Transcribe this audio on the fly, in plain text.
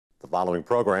following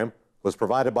program was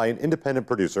provided by an independent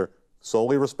producer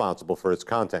solely responsible for its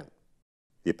content.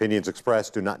 The opinions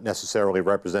expressed do not necessarily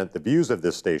represent the views of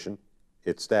this station,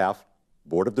 its staff,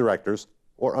 board of directors,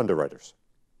 or underwriters.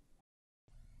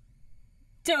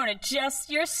 Don't adjust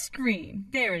your screen.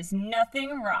 There is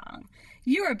nothing wrong.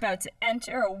 You're about to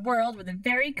enter a world where the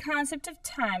very concept of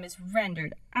time is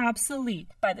rendered obsolete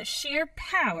by the sheer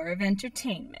power of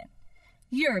entertainment.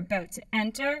 You're about to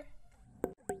enter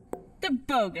the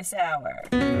Boggis Hour.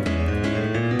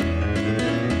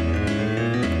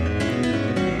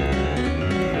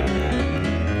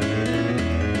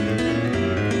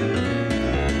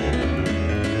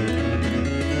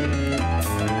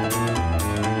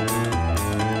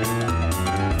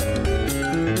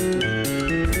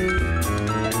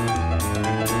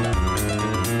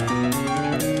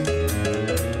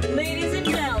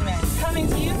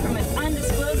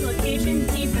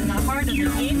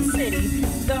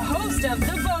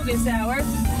 Hour,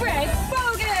 Greg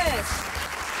Boggis.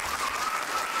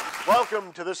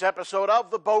 Welcome to this episode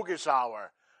of the Boggis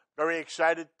Hour. Very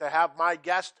excited to have my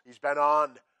guest. He's been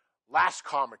on Last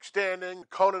Comic Standing,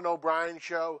 Conan O'Brien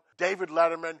Show, David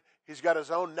Letterman. He's got his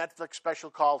own Netflix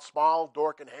special called Small,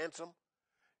 Dork, and Handsome.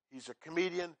 He's a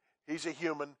comedian. He's a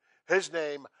human. His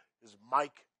name is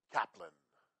Myq Kaplan.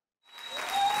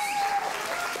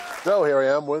 So here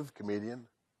I am with comedian,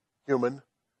 human,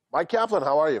 Myq Kaplan.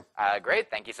 How are you?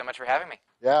 Great. Thank you so much for having me.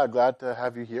 Yeah, glad to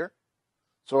have you here.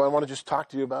 So I want to just talk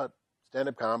to you about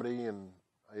stand-up comedy and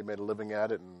how you made a living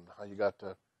at it and how you got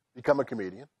to become a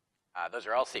comedian. Those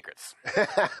are all secrets.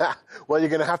 Well, you're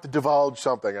going to have to divulge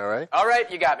something, all right? All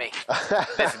right, you got me.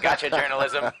 This is gotcha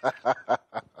journalism.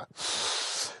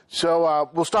 So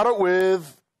we'll start out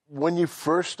with when you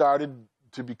first started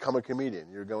to become a comedian.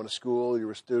 You were going to school, you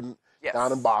were a student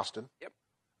down in Boston. Yep.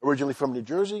 Originally from New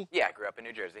Jersey? Yeah, I grew up in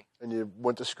New Jersey. And you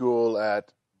went to school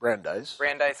at Brandeis?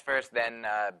 Brandeis first, then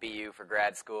BU for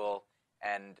grad school.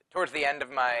 And towards the end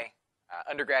of my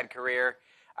undergrad career,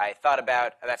 I thought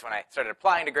about, that's when I started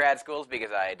applying to grad schools because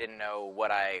I didn't know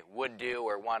what I would do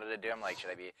or wanted to do. I'm like,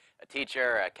 should I be a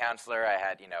teacher, a counselor? I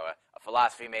had, a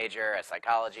philosophy major, a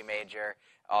psychology major,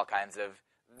 all kinds of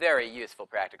very useful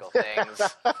practical things.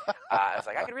 I was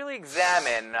like, I could really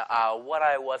examine what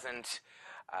I wasn't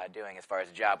doing as far as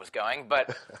a job was going,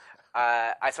 but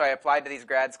so I applied to these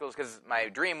grad schools because my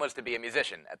dream was to be a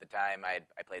musician. At the time, I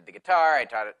played the guitar. I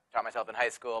taught myself in high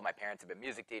school. My parents have been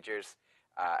music teachers.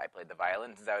 I played the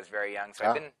violin since I was very young, so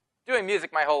I've been doing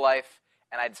music my whole life.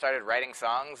 And I'd started writing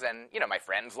songs, and my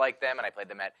friends liked them, and I played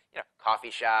them at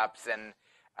coffee shops and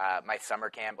my summer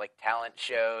camp talent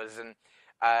shows. And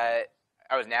I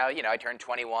was now I turned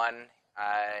 21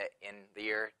 in the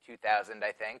year 2000,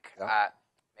 I think.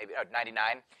 Maybe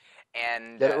 99,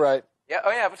 and get it right. Yeah.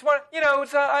 Oh yeah. It's more.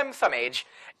 I'm some age,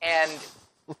 and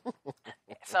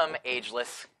some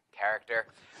ageless character.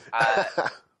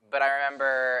 But I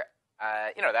remember,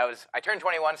 I turned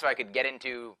 21, so I could get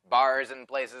into bars and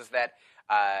places that.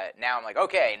 Now I'm like,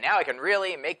 okay, now I can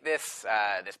really make this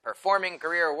this performing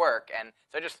career work, and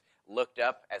so I just looked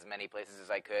up as many places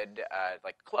as I could,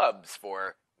 like clubs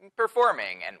for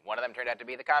performing, and one of them turned out to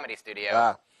be the Comedy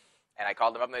Studio. And I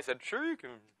called them up, and they said, sure, you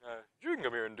can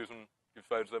come here and do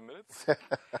 5-7 minutes.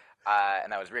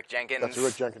 And that was Rick Jenkins. That's a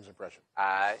Rick Jenkins impression.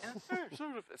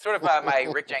 Sort of my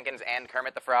Rick Jenkins and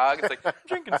Kermit the Frog. It's like,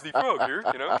 Jenkins the Frog here,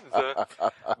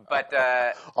 But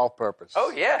all purpose. Oh,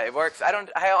 yeah, it works. I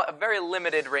have a very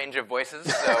limited range of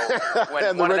voices, so when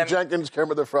and one the of Rick them, Jenkins,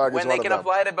 Kermit the Frog when is they one can of them.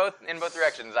 apply to in both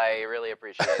directions, I really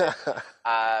appreciate it.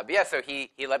 But yeah, so he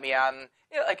let me on,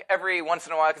 every once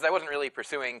in a while, because I wasn't really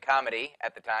pursuing comedy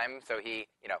at the time, so he,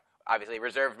 obviously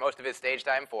reserved most of his stage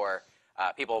time for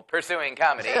people pursuing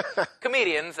comedy,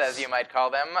 comedians, as you might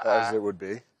call them. As it would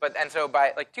be. And so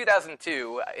by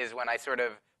 2002 is when I sort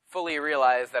of fully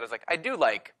realized that I was like, I do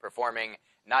like performing,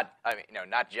 not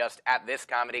just at this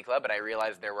comedy club, but I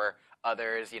realized there were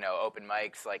others, open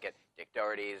mics like at Dick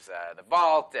Doherty's The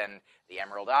Vault and the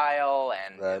Emerald Isle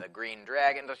and the Green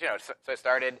Dragon. So I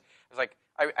started. I was like,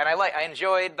 I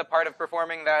enjoyed the part of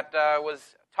performing that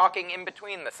was talking in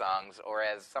between the songs, or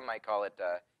as some might call it,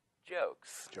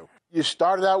 jokes. You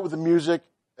started out with the music,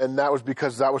 and that was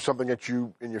because that was something that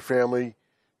you and your family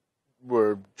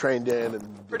were trained in,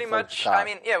 and pretty much. I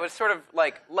mean, yeah, it was sort of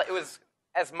it was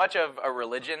as much of a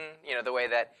religion, the way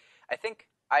that I think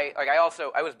I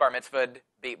was bar mitzvahed,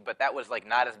 but that was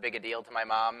not as big a deal to my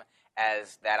mom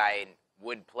as that I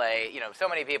would play. So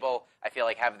many people I feel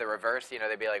have the reverse.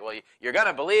 They'd be like, well, you're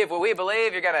gonna believe what we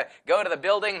believe. You're gonna go to the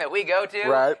building that we go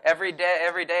to every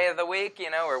day of the week.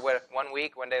 Or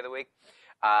one day of the week.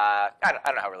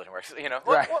 don't know how religion works. You know,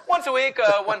 Right. once a week,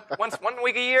 one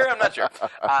week a year. I'm not sure.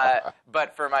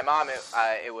 But for my mom,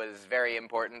 it was very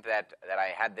important that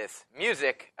I had this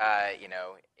music, you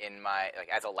know, in my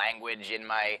as a language in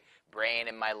my brain,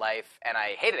 in my life, and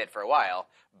I hated it for a while.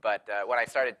 But when I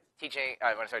started teaching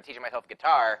myself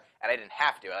guitar, and I didn't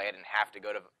have to. I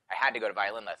had to go to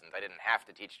violin lessons. I didn't have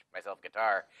to teach myself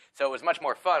guitar. So it was much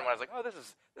more fun when I was like, oh, this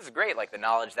is great. Like the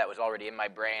knowledge that was already in my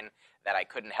brain that I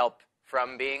couldn't help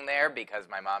from being there because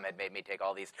my mom had made me take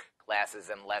all these classes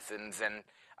and lessons and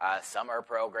summer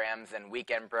programs and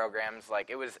weekend programs. Like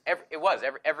it was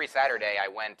every Saturday I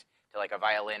went to like a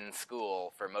violin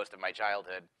school for most of my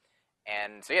childhood.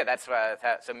 And so yeah, that's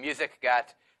so music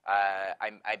got.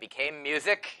 I became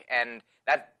music, and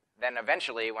that then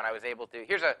eventually when I was able to.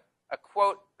 Here's a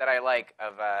quote that I like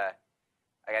of a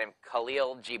guy named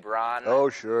Khalil Gibran. Oh,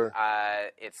 sure.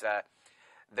 It's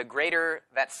the greater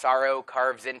that sorrow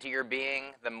carves into your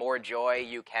being, the more joy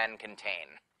you can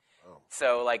contain. Oh.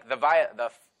 So like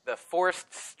the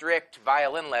forced, strict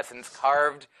violin lessons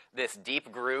carved this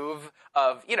deep groove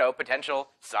of, you know, potential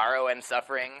sorrow and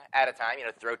suffering at a time, you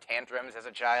know, throw tantrums as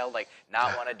a child, like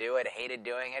not want to do it, hated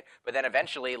doing it, but then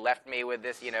eventually left me with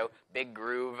this, you know, big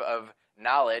groove of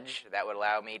knowledge that would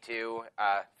allow me to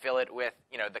fill it with,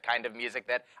 you know, the kind of music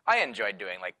that I enjoyed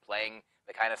doing, like playing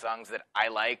the kind of songs that I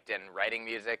liked and writing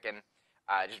music and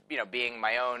just, you know, being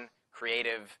my own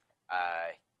creative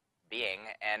being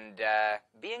and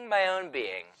being my own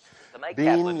being. The Myq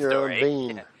Kaplan story.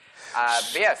 Being.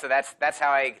 But yeah, so that's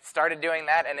how I started doing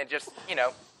that, and it just, you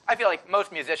know, I feel like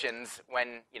most musicians,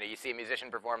 when, you know, you see a musician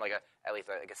perform like at least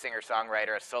a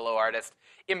singer-songwriter, a solo artist,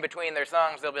 in between their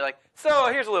songs, they'll be like, so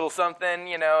here's a little something,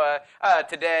 you know,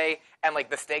 today, and like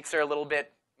the stakes are a little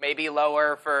bit maybe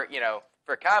lower for, you know,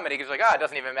 for comedy, because like, it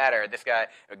doesn't even matter. This guy,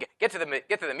 get to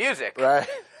the music. Right.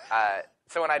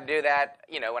 So when I do that,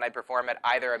 you know, when I perform at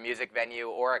either a music venue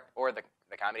or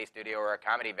the comedy studio or a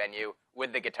comedy venue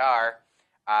with the guitar,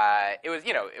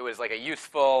 it was like a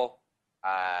useful,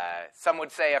 some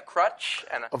would say a crutch.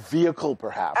 And a vehicle,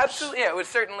 perhaps. Absolutely, yeah, it was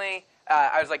certainly,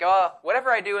 I was like, oh,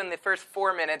 whatever I do in the first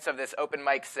 4 minutes of this open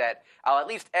mic set, I'll at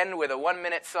least end with a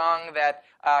 1-minute song that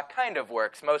kind of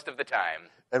works most of the time.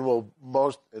 And will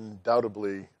most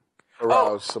undoubtedly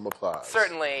arouse some applause.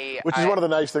 Certainly. Which is one of the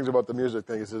nice things about the music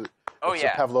thing, is it's a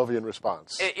Pavlovian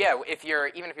response. Even if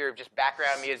you're just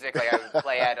background music, like I would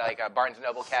play at like a Barnes &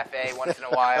 Noble cafe once in a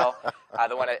while,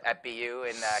 the one at BU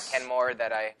in Kenmore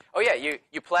that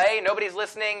you play, nobody's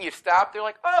listening, you stop, they're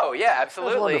like, oh yeah,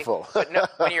 absolutely. That's wonderful. But no,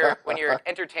 when you're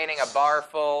entertaining a bar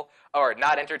full, or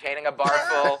not entertaining a bar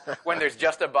full, when there's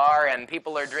just a bar and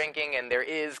people are drinking and there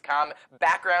is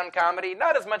background comedy,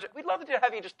 not as much. We'd love to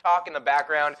have you just talk in the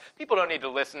background. People don't need to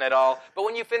listen at all. But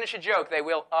when you finish a joke, they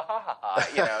will,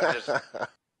 you know, just.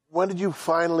 When did you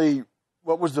finally,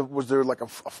 was there like a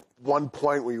one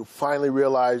point where you finally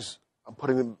realized, I'm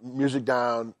putting the music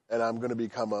down and I'm going to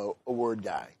become a word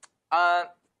guy? I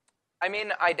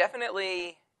mean, I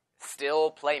definitely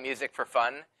still play music for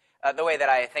fun. The way that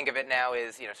I think of it now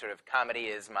is, you know, sort of comedy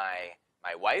is my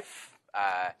wife,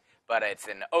 but it's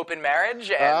an open marriage,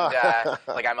 and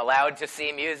like I'm allowed to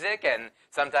see music, and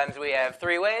sometimes we have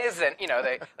three-ways, and you know,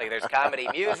 there's comedy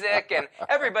music, and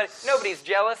nobody's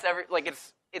jealous.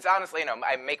 It's honestly, you know,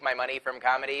 I make my money from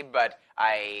comedy, but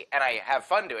I have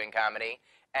fun doing comedy,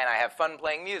 and I have fun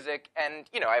playing music, and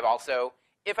you know, I've also,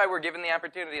 if I were given the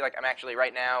opportunity, like I'm actually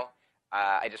right now.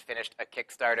 I just finished a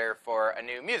Kickstarter for a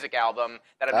new music album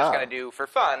that I'm just going to do for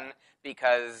fun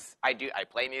because I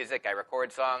play music, I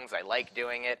record songs, I like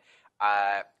doing it,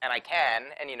 and I can,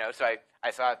 and you know, so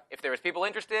I saw if there was people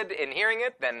interested in hearing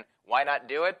it, then why not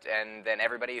do it, and then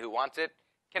everybody who wants it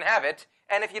can have it,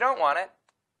 and if you don't want it,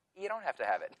 you don't have to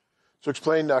have it. So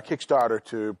explain Kickstarter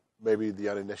to maybe the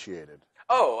uninitiated.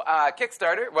 Oh,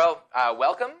 Kickstarter, well,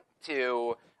 welcome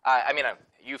to,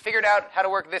 you figured out how to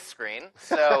work this screen,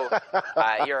 so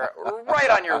you're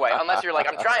right on your way, unless you're like,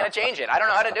 I'm trying to change it. I don't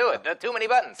know how to do it. There are too many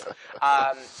buttons.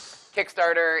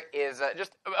 Kickstarter is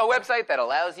just a website that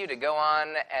allows you to go on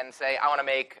and say, I want to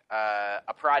make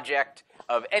a project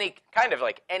of any kind.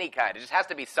 It just has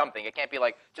to be something. It can't be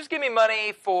like, just give me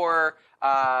money for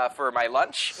my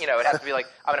lunch. You know, it has to be like,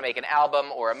 I'm going to make an album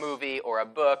or a movie or a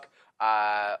book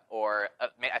or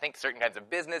I think certain kinds of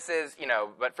businesses, you know.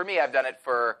 But for me, I've done it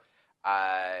for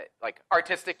like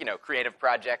artistic, you know, creative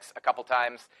projects a couple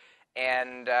times,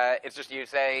 and it's just you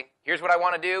say, here's what I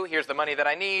want to do, here's the money that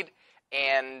I need,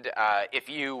 and if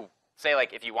you say,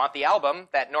 like, if you want the album,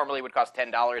 that normally would cost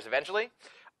 $10 eventually,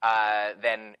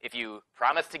 then if you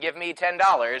promise to give me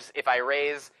 $10, if I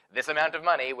raise this amount of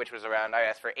money, which was around, I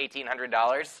asked for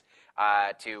 $1,800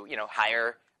 to, you know,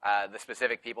 hire the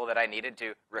specific people that I needed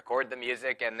to record the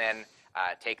music and then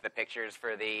take the pictures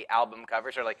for the album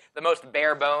cover, sort of like the most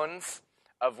bare bones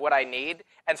of what I need.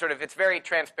 And sort of it's very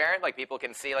transparent, like people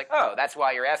can see like, oh, that's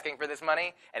why you're asking for this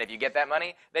money, and if you get that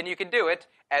money, then you can do it,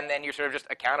 and then you're sort of just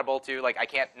accountable to, like, I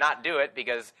can't not do it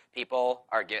because people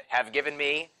have given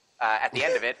me, at the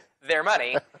end of it, their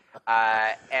money.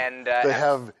 They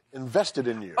have invested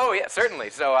in you. Oh, yeah,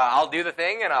 certainly. So I'll do the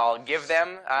thing, and I'll give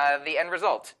them the end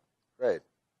result. Great.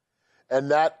 And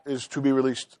that is to be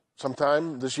released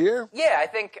sometime this year? Yeah, I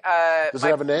think... Does it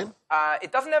have a name?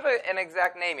 It doesn't have an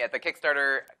exact name yet. The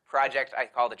Kickstarter project, I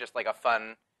called it just like a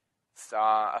fun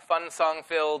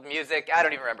song-filled music. I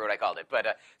don't even remember what I called it,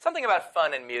 but something about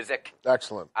fun and music.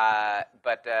 Excellent. And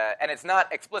it's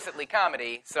not explicitly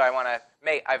comedy, so I want to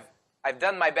make... I've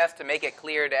done my best to make it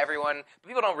clear to everyone. But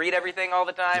people don't read everything all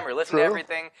the time or listen to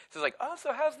everything. So it's like, oh,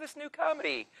 so how's this new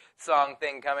comedy song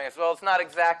thing coming? So, well, it's not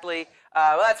exactly.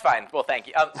 Well, that's fine. Well, thank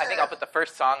you. I think I'll put the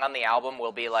first song on the album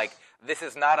will be like, this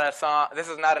is not a song. This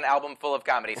is not an album full of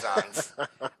comedy songs.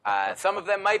 Some of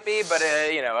them might be, but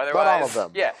otherwise. Not all of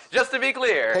them. Yeah, just to be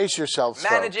clear. Pace yourselves,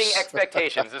 Managing folks.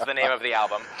 Expectations is the name of the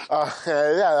album.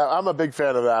 Yeah, I'm a big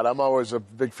fan of that. I'm always a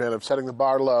big fan of setting the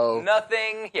bar low.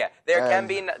 Nothing. Yeah, there can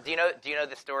be. Do you know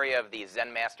the story of the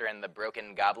Zen master and the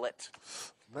broken goblet?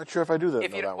 I'm not sure if I do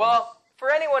that. Well,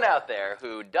 for anyone out there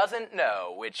who doesn't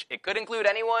know, which it could include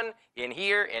anyone in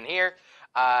here,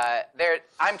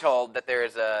 I'm told that there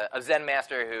is a Zen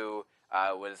master who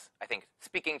was, I think,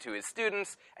 speaking to his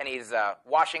students, and he's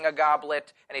washing a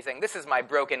goblet, and he's saying, "This is my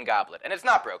broken goblet," and it's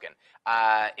not broken.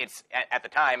 It's at the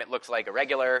time it looks like a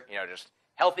regular, just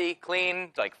healthy,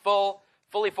 clean, like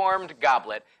fully formed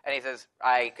goblet, and he says,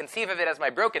 I conceive of it as my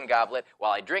broken goblet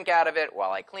while I drink out of it,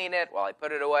 while I clean it, while I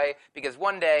put it away, because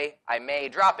one day I may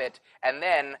drop it, and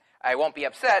then I won't be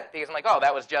upset because I'm like, oh,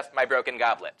 that was just my broken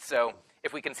goblet. So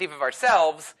if we conceive of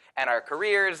ourselves and our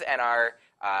careers and our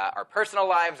personal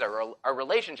lives, our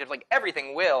relationships, like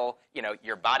everything will,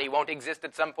 your body won't exist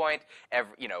at some point.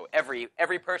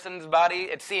 Every person's body,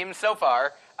 it seems so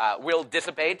far, will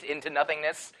dissipate into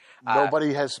nothingness.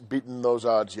 Nobody has beaten those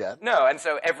odds yet. No, and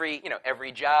so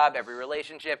every job, every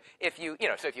relationship, if you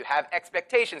have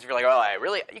expectations, if you're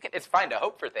like, it's fine to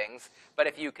hope for things, but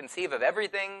if you conceive of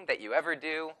everything that you ever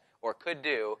do or could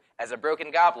do as a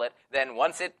broken goblet, then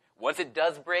once it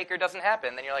does break or doesn't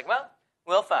happen, then you're like,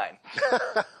 well, fine.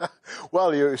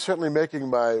 Well, you're certainly making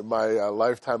my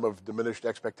lifetime of diminished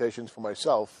expectations for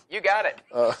myself. You got it.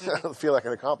 Feel like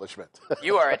an accomplishment.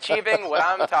 You are achieving what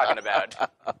I'm talking about.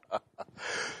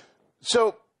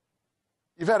 So,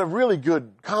 you've had a really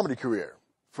good comedy career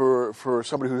for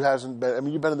somebody who hasn't been. I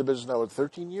mean, you've been in the business now, what,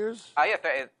 13 years? Yeah,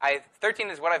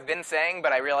 13 is what I've been saying,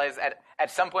 but I realize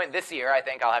at some point this year, I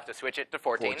think I'll have to switch it to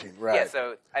 14. 14, right. Yeah,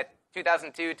 so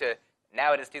 2002 to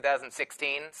now it is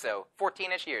 2016, so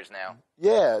 14-ish years now.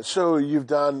 Yeah, so you've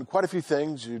done quite a few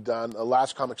things. You've done a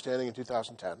Last Comic Standing in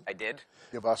 2010. I did.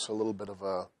 Give us a little bit of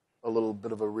a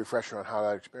refresher on how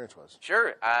that experience was.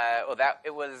 Sure.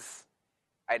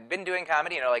 I'd been doing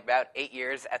comedy, like about 8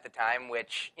 years at the time,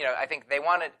 which, I think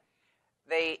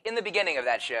in the beginning of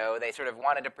that show, they sort of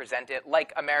wanted to present it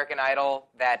like American Idol,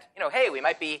 that, hey, we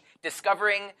might be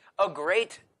discovering a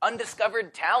great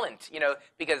undiscovered talent,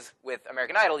 because with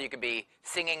American Idol, you could be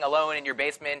singing alone in your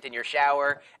basement, in your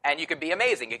shower, and you could be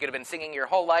amazing. You could have been singing your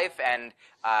whole life, and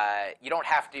you don't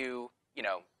have to,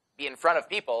 be in front of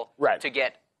people to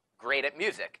get great at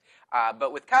music.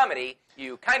 But with comedy,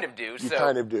 you kind of do. You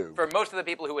kind of do. For most of the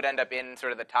people who would end up in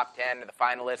sort of the top 10 or the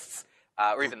finalists,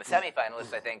 or even the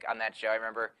semifinalists, I think, on that show, I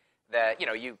remember that,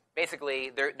 you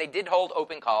basically, they did hold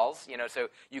open calls, so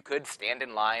you could stand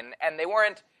in line, and they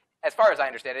weren't, as far as I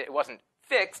understand it, it wasn't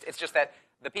fixed. It's just that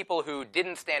the people who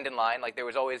didn't stand in line, like there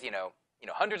was always,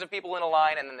 hundreds of people in a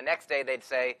line, and then the next day they'd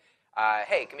say,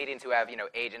 hey, comedians who have,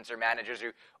 agents or managers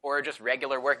or just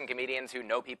regular working comedians who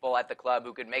know people at the club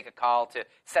who could make a call to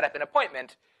set up an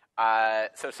appointment.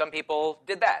 So some people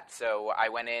did that. So I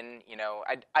went in,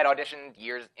 I'd auditioned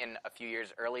a few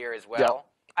years earlier as well. Yep.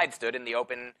 I'd stood in the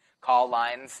open call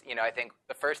lines, I think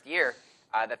the first year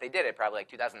that they did it, probably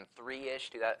like 2003-ish,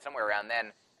 somewhere around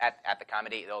then, at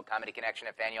the old Comedy Connection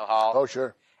at Faneuil Hall. Oh,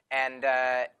 sure. And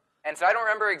so I don't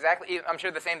remember exactly. I'm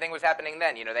sure the same thing was happening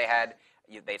then.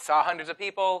 They saw hundreds of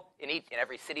people in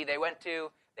every city they went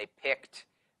to. They picked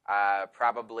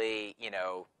probably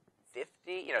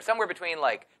 50, somewhere between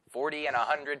like 40 and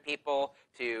 100 people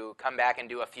to come back and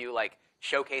do a few like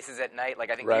showcases at night.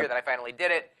 Like I think the year that I finally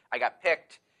did it, I got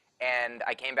picked, and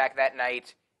I came back that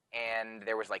night, and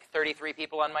there was like 33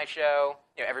 people on my show.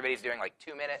 Everybody's doing like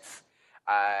 2 minutes,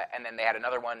 and then they had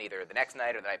another one either the next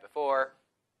night or the night before.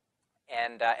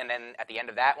 And then at the end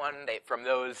of that one, from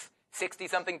those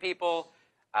 60-something people,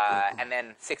 and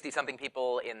then 60-something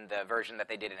people in the version that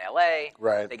they did in L.A.,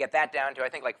 Right. they get that down to, I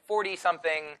think, like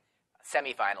 40-something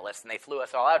semifinalists, and they flew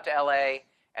us all out to L.A.,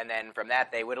 and then from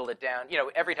that, they whittled it down.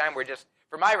 Every time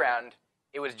for my round,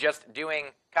 it was just doing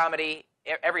comedy.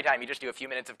 Every time you just do a few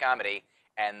minutes of comedy,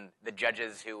 and the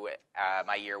judges who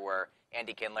my year were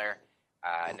Andy Kindler,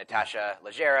 Natasha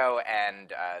Leggero,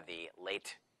 and the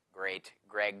late, great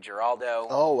Greg Giraldo.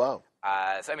 Oh, wow.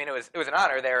 So, I mean, it was an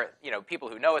honor. They're, people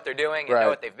who know what they're doing and Right. know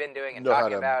what they've been doing and Know how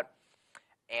talking to- about.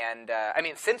 And, I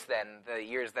mean, since then, the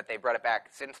years that they brought it back,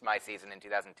 since my season in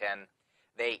 2010,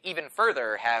 they even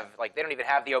further have, they don't even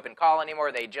have the open call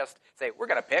anymore. They just say, we're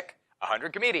going to pick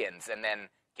 100 comedians, and then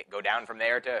go down from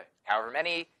there to however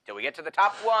many till we get to the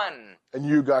top one. And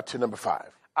you got to number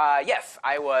 5. Yes,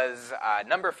 I was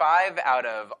number 5 out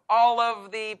of all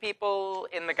of the people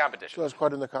in the competition. So that's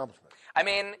quite an accomplishment. I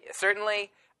mean,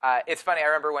 certainly, it's funny. I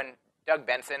remember when Doug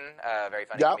Benson, a very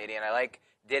funny Yep. comedian I like,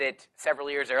 did it several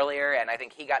years earlier, and I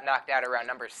think he got knocked out around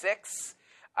number 6.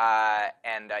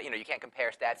 You can't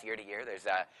compare stats year to year. There's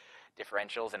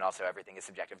differentials, and also everything is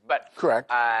subjective. But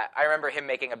Correct. I remember him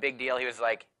making a big deal. He was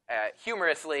like,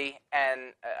 humorously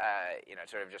and,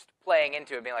 sort of just playing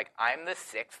into it, being like, I'm the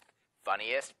 6th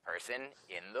funniest person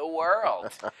in the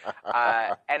world.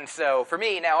 And so for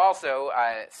me now also,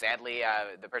 sadly,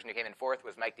 the person who came in 4th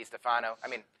was Myq DiStefano. I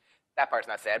mean, that part's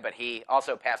not sad, but he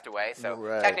also passed away. So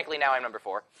Right. technically now I'm number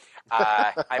 4.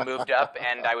 I moved up,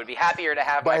 and I would be happier to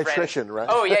have By my friend. attrition, right?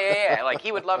 Oh, yeah. Like,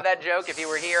 he would love that joke if he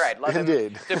were here. I'd love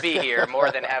Indeed. him to be here more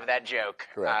than have that joke.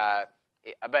 Correct.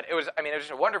 But it was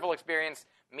just a wonderful experience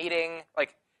meeting,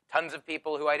 tons of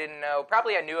people who I didn't know.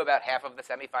 Probably I knew about half of the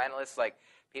semifinalists,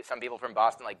 some people from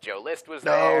Boston, like Joe List was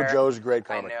there. Joe's a great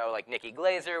comic. I know, Nikki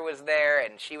Glazer was there,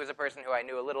 and she was a person who I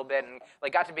knew a little bit, and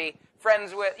got to be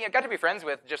friends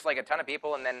with just a ton of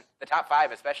people, and then the top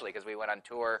 5 especially, because we went on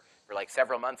tour for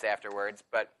several months afterwards.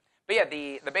 But yeah,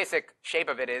 the basic shape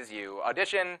of it is you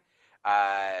audition.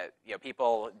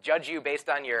 People judge you based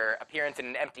on your appearance in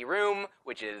an empty room,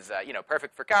 which is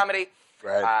perfect for comedy.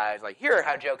 Right. It's here are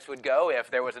how jokes would go if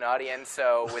there was an audience,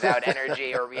 so without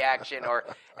energy or reaction or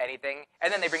anything.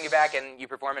 And then they bring you back and you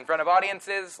perform in front of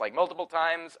audiences, multiple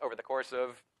times over the course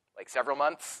of, several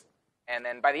months. And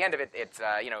then by the end of it, it's,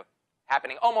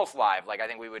 happening almost live. I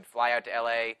think we would fly out to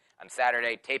L.A. on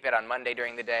Saturday, tape it on Monday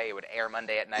during the day. It would air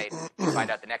Monday at night. You'd find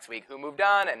out the next week who moved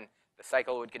on, and the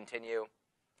cycle would continue.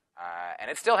 And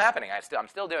it's still happening. I'm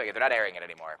still doing it. They're not airing it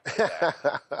anymore.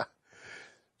 But,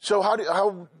 So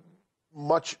how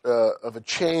much of a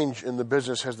change in the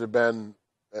business has there been,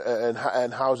 and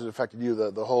how has it affected you?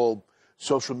 The whole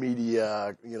social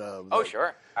media, Oh,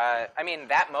 sure. I mean,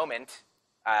 that moment,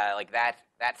 that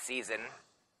season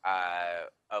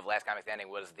of Last Comic Standing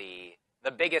was the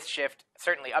biggest shift,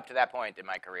 certainly up to that point in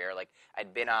my career.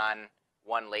 I'd been on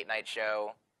one late night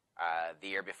show the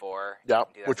year before. Yeah,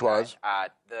 in which was? 2009,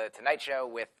 the Tonight Show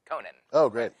with Conan. Oh,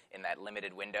 great. In that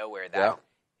limited window where that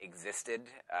existed,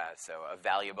 so a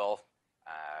valuable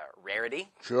rarity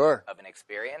Sure. of an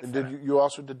experience. And you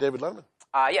also did David Letterman?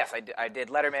 Yes, I did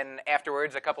Letterman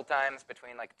afterwards a couple times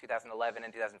between 2011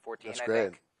 and 2014, That's I great.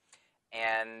 think.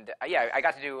 And I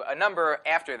got to do a number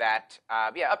after that.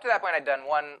 Up to that point, I'd done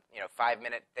one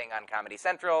 5-minute thing on Comedy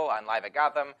Central, on Live at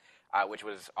Gotham, which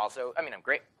was also,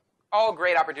 great, all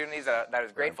great opportunities that I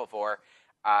was grateful for.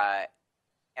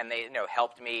 And they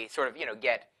helped me sort of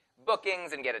get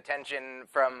bookings and get attention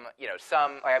from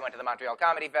some. I went to the Montreal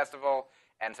Comedy Festival.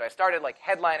 And so I started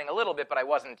headlining a little bit, but I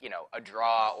wasn't, a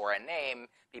draw or a name.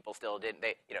 People still didn't.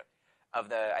 They,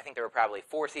 I think there were probably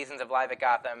 4 seasons of Live at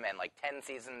Gotham and 10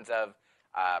 seasons of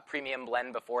Premium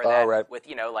Blend before that, right. with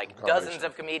dozens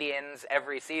of comedians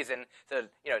every season. So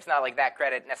it's not like that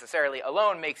credit necessarily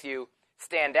alone makes you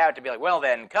stand out to be well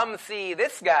then come see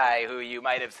this guy who you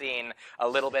might have seen a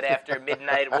little bit after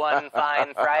midnight one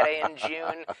fine Friday in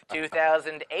June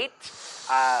 2008.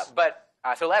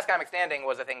 So Last Comic Standing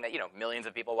was a thing that, millions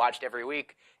of people watched every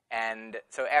week. And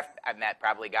so and that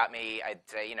probably got me, I'd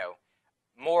say,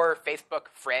 more Facebook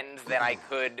friends than I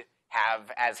could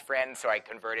have as friends. So I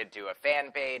converted to a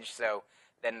fan page. So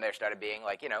then there started being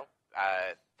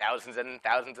thousands and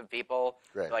thousands of people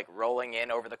Right. rolling in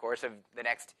over the course of the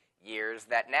next years,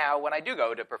 that now when I do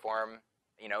go to perform,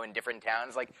 in different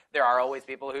towns, there are always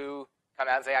people who come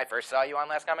out and say, I first saw you on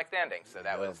Last Comic Standing. So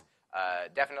that was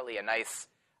definitely a nice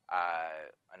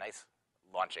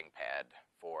launching pad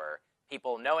for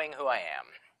people knowing who I am.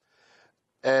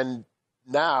 And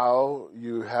now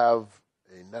you have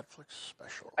a Netflix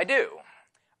special. I do.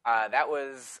 That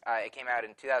was it came out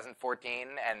in 2014,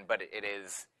 but it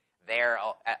is there,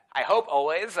 I hope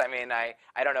always. I mean, I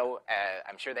don't know.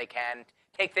 I'm sure they can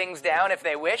take things down if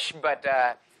they wish, but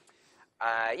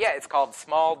yeah, it's called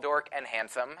Small, Dork, and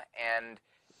Handsome, and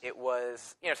it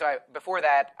was, so before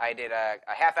that, I did a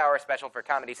half-hour special for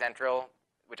Comedy Central,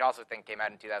 which I also think came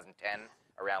out in 2010,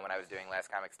 around when I was doing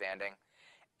Last Comic Standing.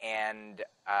 And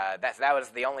that was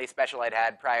the only special I'd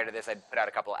had prior to this. I'd put out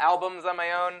a couple albums on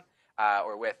my own,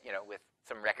 or with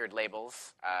some record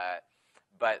labels.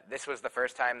 But this was the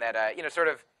first time that, sort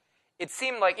of, it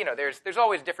seemed like, there's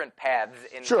always different paths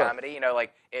in comedy.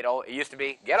 Like it used to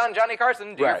be, get on Johnny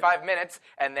Carson, do your 5 minutes,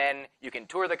 and then you can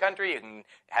tour the country. You can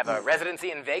have a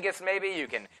residency in Vegas, maybe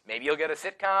you'll get a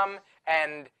sitcom.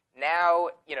 And now,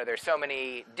 there's so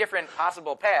many different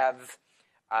possible paths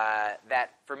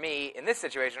that for me in this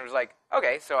situation was like,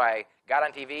 okay, so I got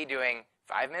on TV doing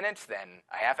 5 minutes, then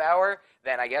a half hour,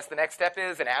 then I guess the next step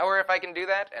is an hour if I can do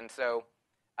that. And so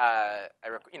I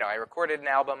recorded an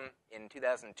album in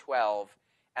 2012,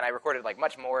 and I recorded like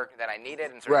much more than I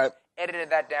needed, and sort of edited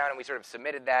that down, and we sort of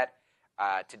submitted that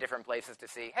to different places to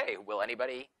see, hey, will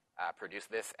anybody produce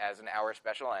this as an hour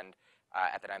special? And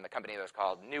at the time, the company was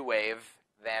called New Wave.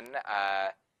 Then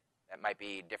that might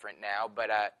be different now, but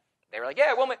they were like,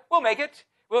 yeah, we'll make it.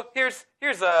 Well, here's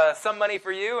some money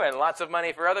for you and lots of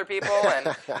money for other people,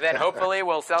 and then hopefully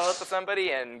we'll sell it to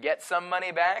somebody and get some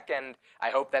money back, and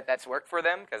I hope that's worked for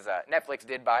them, because Netflix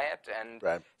did buy it,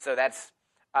 and so that's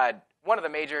one of the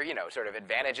major, sort of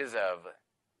advantages of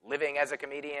living as a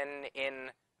comedian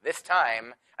in this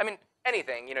time. I mean,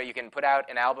 anything, you can put out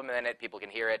an album and then people can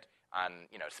hear it on,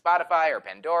 Spotify or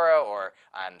Pandora or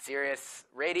on Sirius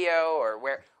Radio or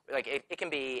where. Like, it can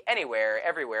be anywhere,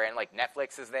 everywhere, and, like,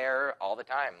 Netflix is there all the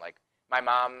time. Like, my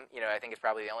mom, I think is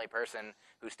probably the only person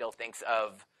who still thinks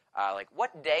of, like,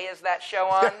 what day is that show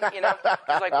on,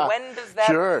 She's like, when does that...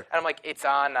 Sure. And I'm like, it's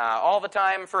on all the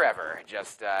time, forever,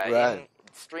 just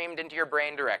streamed into your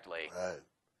brain directly.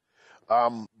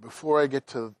 Right. Before I get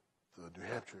to the New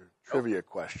Hampshire trivia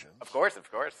questions... Of course.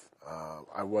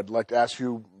 I would like to ask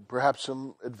you perhaps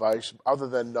some advice, other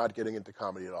than not getting into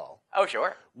comedy at all. Oh,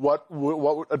 sure. What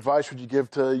advice would you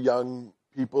give to young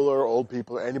people or old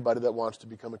people or anybody that wants to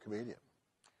become a comedian?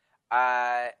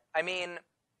 I mean,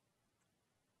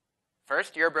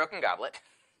 first, you're a broken goblet.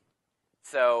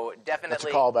 So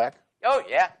definitely... That's a callback. Oh,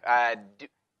 yeah.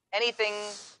 Anything,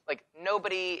 like,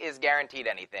 nobody is guaranteed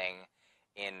anything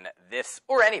in this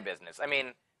or any business. I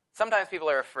mean, sometimes people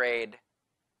are afraid,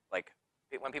 like,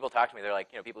 when people talk to me, they're like,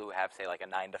 people who have, say, like a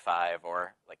 9-to-5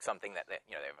 or like something that, they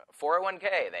have a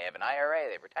 401k, they have an IRA,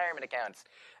 they have retirement accounts,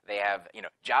 they have,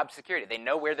 job security. They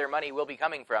know where their money will be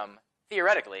coming from,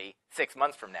 theoretically, 6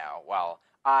 months from now, while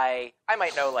I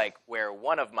might know, like, where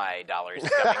one of my dollars is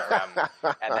coming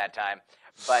from at that time.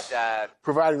 But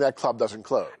providing that club doesn't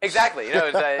close. Exactly.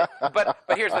 But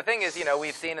here's the thing is,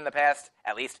 we've seen in the past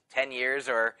at least 10 years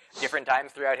or different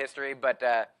times throughout history, but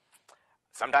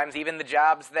sometimes even the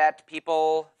jobs that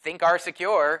people think are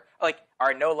secure, like,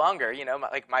 are no longer,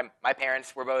 like my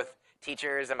parents were both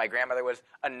teachers and my grandmother was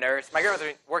a nurse. My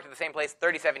grandmother worked at the same place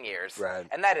 37 years. Right.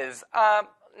 And that is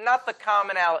not the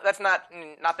commonality, that's not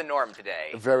the norm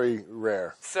today. Very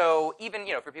rare. So even,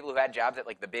 for people who had jobs at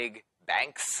like the big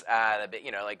banks,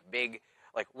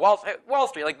 like Wall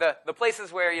Street, like the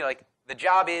places where, like, the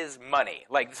job is money.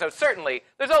 Like, so certainly,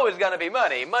 there's always going to be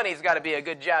money. Money's got to be a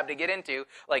good job to get into.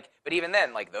 Like, but even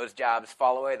then, like, those jobs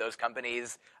fall away. Those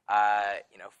companies,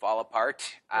 fall apart.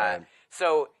 Right.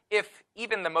 So if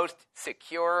even the most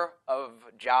secure of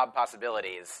job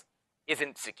possibilities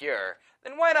isn't secure,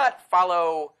 then why not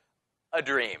follow a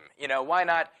dream? Why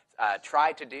not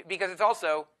try to do? Because it's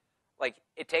also, like,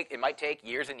 it might take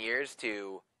years and years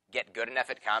to get good enough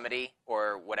at comedy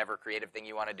or whatever creative thing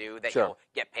you want to do that you'll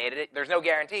get paid at it. There's no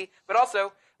guarantee. But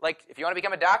also, like, if you want to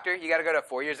become a doctor, you got to go to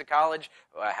 4 years of college,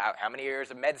 how many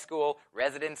years of med school,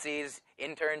 residencies,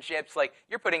 internships. Like,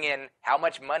 you're putting in how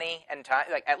much money and time,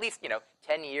 like, at least,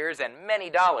 10 years and many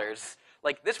dollars.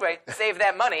 Like, this way, save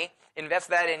that money, invest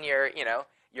that in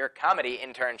your comedy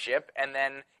internship, and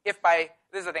then this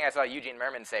is the thing I saw Eugene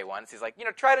Merman say once. He's like,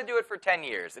 try to do it for 10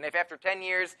 years. And if after 10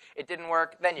 years it didn't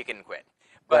work, then you can quit.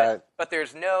 But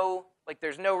there's no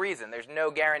reason, there's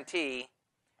no guarantee,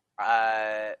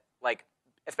 like,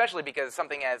 especially because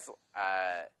something as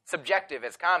subjective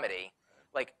as comedy,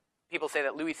 like, people say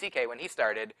that Louis C.K., when he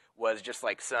started, was just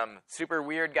like some super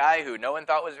weird guy who no one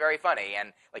thought was very funny,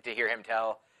 and like to hear him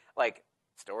tell, like,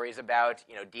 stories about,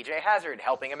 DJ Hazard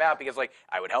helping him out because, like,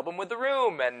 I would help him with the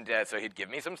room, and so he'd give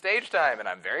me some stage time, and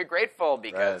I'm very grateful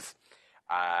because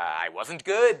I wasn't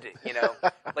good,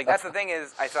 Like, that's the thing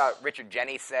is, I saw Richard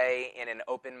Jenney say in an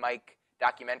open mic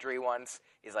documentary once,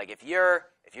 he's like, if you're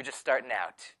just starting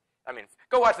out, I mean,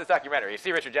 go watch this documentary. You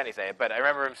see Richard Jenny say it, but I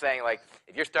remember him saying, like,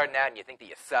 if you're starting out and you think that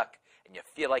you suck, and you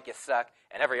feel like you suck,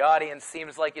 and every audience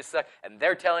seems like you suck, and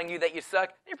they're telling you that you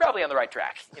suck, you're probably on the right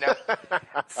track, you know?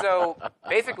 So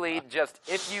basically, just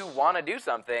if you want to do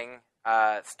something,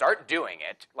 start doing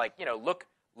it. Like, you know,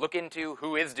 look into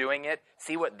who is doing it,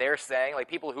 see what they're saying, like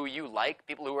people who you like,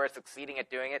 people who are succeeding at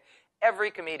doing it.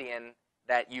 Every comedian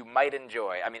that you might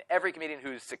enjoy, I mean, every comedian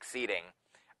who's succeeding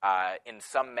in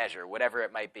some measure, whatever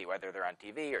it might be, whether they're on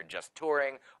TV or just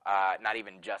touring, not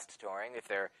even just touring, if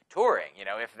they're touring, you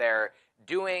know, if they're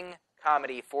doing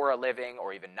comedy for a living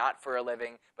or even not for a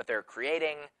living, but they're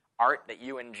creating art that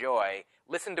you enjoy,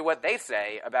 listen to what they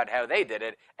say about how they did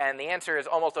it, and the answer is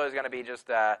almost always going to be just,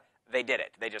 they did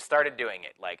it. They just started doing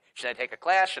it. Like, should I take a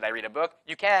class? Should I read a book?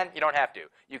 You can. You don't have to.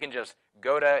 You can just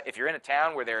go to, if you're in a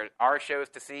town where there are shows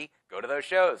to see, go to those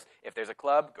shows. If there's a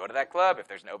club, go to that club. If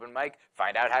there's an open mic,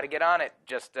 find out how to get on it.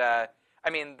 Just, I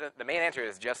mean, the main answer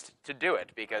is just to do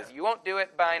it, because you won't do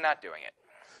it by not doing it.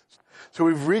 So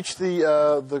we've reached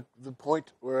the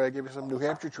point where I give you some New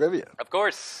Hampshire trivia. Of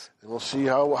course. And we'll see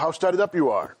how studied up you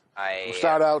are. We'll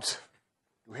start out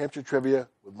New Hampshire trivia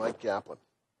with Myq Kaplan.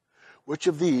 Which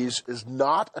of these is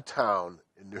not a town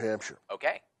in New Hampshire?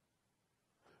 Okay.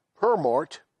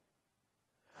 Permort,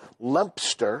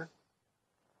 Lempster,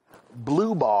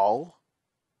 Blue Ball,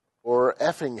 or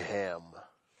Effingham?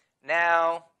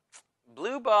 Now,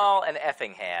 Blue Ball and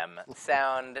Effingham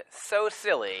sound so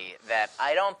silly that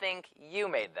I don't think you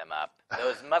made them up.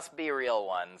 Those must be real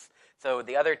ones. So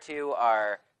the other two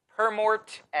are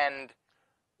Permort and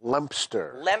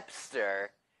Lempster. Lempster.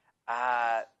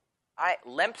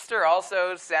 Lempster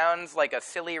also sounds like a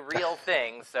silly real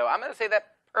thing, so I'm going to say that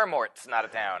Permort's not a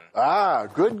town. Ah,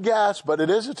 good guess, but it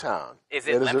is a town. Is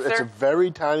it Lempster? It's a very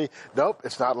tiny... Nope,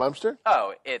 it's not Lempster.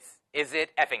 Oh, is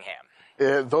it Effingham?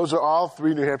 Those are all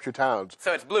three New Hampshire towns.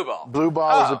 So it's BlueAll. Blue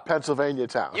Ball is a Pennsylvania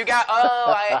town. You got...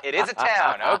 it is a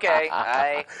town. Okay.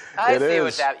 I see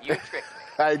what's happening. You tricked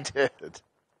me. I did.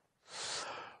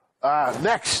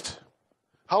 Next.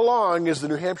 How long is the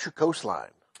New Hampshire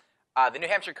coastline? The New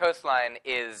Hampshire coastline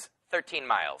is 13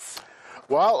 miles.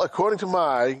 Well, according to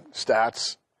my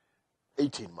stats,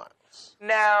 18 miles.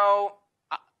 Now,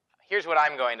 here's what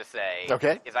I'm going to say.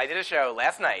 Okay. Is I did a show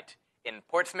last night in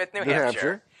Portsmouth, New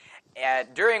Hampshire.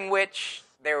 During which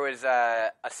there was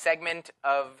a segment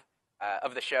of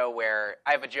the show where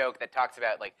I have a joke that talks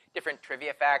about like different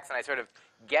trivia facts, and I sort of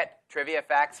get trivia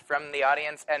facts from the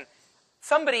audience, and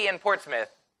somebody in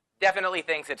Portsmouth definitely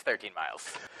thinks it's 13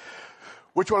 miles.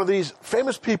 Which one of these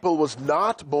famous people was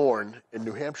not born in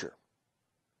New Hampshire?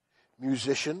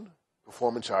 Musician,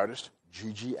 performance artist,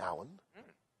 G.G. Allen.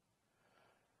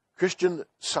 Christian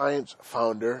Science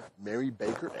founder, Mary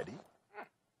Baker Eddy.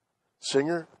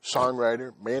 Singer,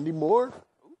 songwriter, Mandy Moore.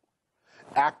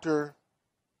 Actor,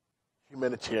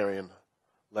 humanitarian,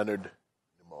 Leonard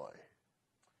Nimoy.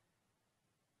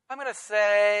 I'm going to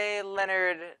say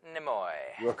Leonard Nimoy.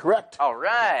 You're correct. All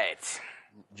right.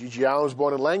 G.G. Allen was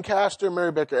born in Lancaster.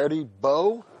 Mary Baker Eddy,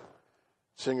 Bow.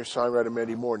 Singer-songwriter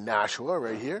Mandy Moore, Nashua,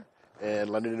 right here. And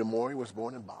Leonard Nimoy was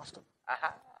born in Boston.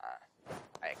 Aha.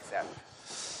 I accept.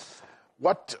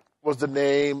 What was the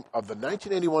name of the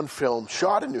 1981 film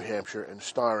shot in New Hampshire and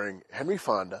starring Henry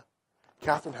Fonda,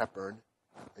 Katharine Hepburn,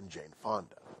 and Jane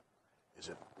Fonda? Is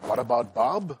it What About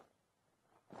Bob?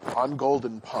 On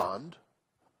Golden Pond?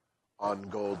 On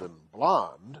Golden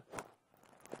Blonde?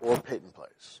 Or Peyton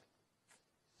Place?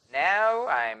 Now,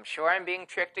 I'm sure I'm being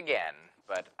tricked again,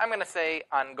 but I'm going to say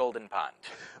On Golden Pond.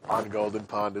 On Golden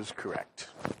Pond is correct.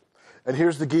 And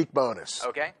here's the geek bonus.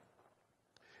 Okay.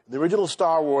 In the original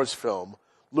Star Wars film,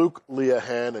 Luke, Leia,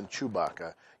 Han, and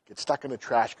Chewbacca get stuck in a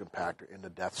trash compactor in the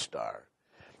Death Star.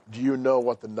 Do you know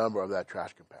what the number of that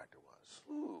trash compactor was?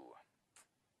 Ooh.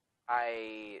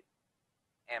 I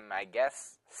am, I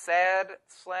guess,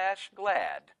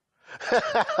 sad/glad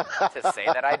to say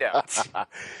that I don't.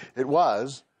 It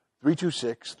was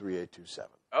 326-3827.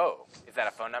 Oh, is that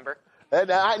a phone number?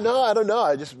 And I don't know.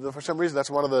 I just, for some reason,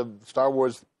 that's one of the Star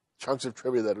Wars chunks of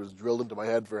trivia that was drilled into my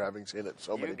head for having seen it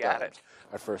so many times. You got it.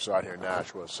 I first saw it here in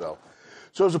Nashua. So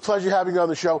it was a pleasure having you on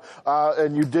the show.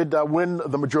 And you did win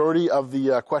the majority of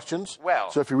the questions.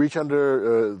 Well. So if you reach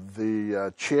under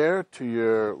the chair to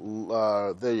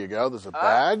your, there you go. There's a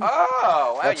bag. Oh,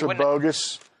 wow. That's a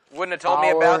Boggis Wouldn't have told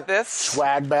me about this.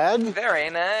 Swag bag. Very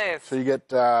nice. So you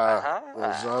get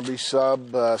a zombie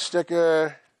sub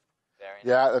sticker. Very nice.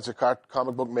 Yeah, that's a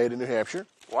comic book made in New Hampshire.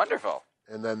 Wonderful.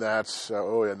 And then that's,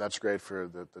 and that's great for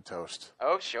the toast.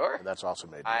 Oh, sure. And that's also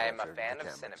made in New I'm Hampshire. a fan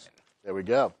of cinnamon. There we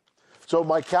go. So,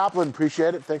 Myq Kaplan,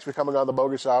 appreciate it. Thanks for coming on the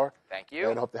Boggis Hour. Thank you.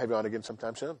 And hope to have you on again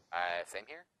sometime soon. Same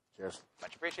here. Cheers.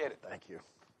 Much appreciated. Thank you.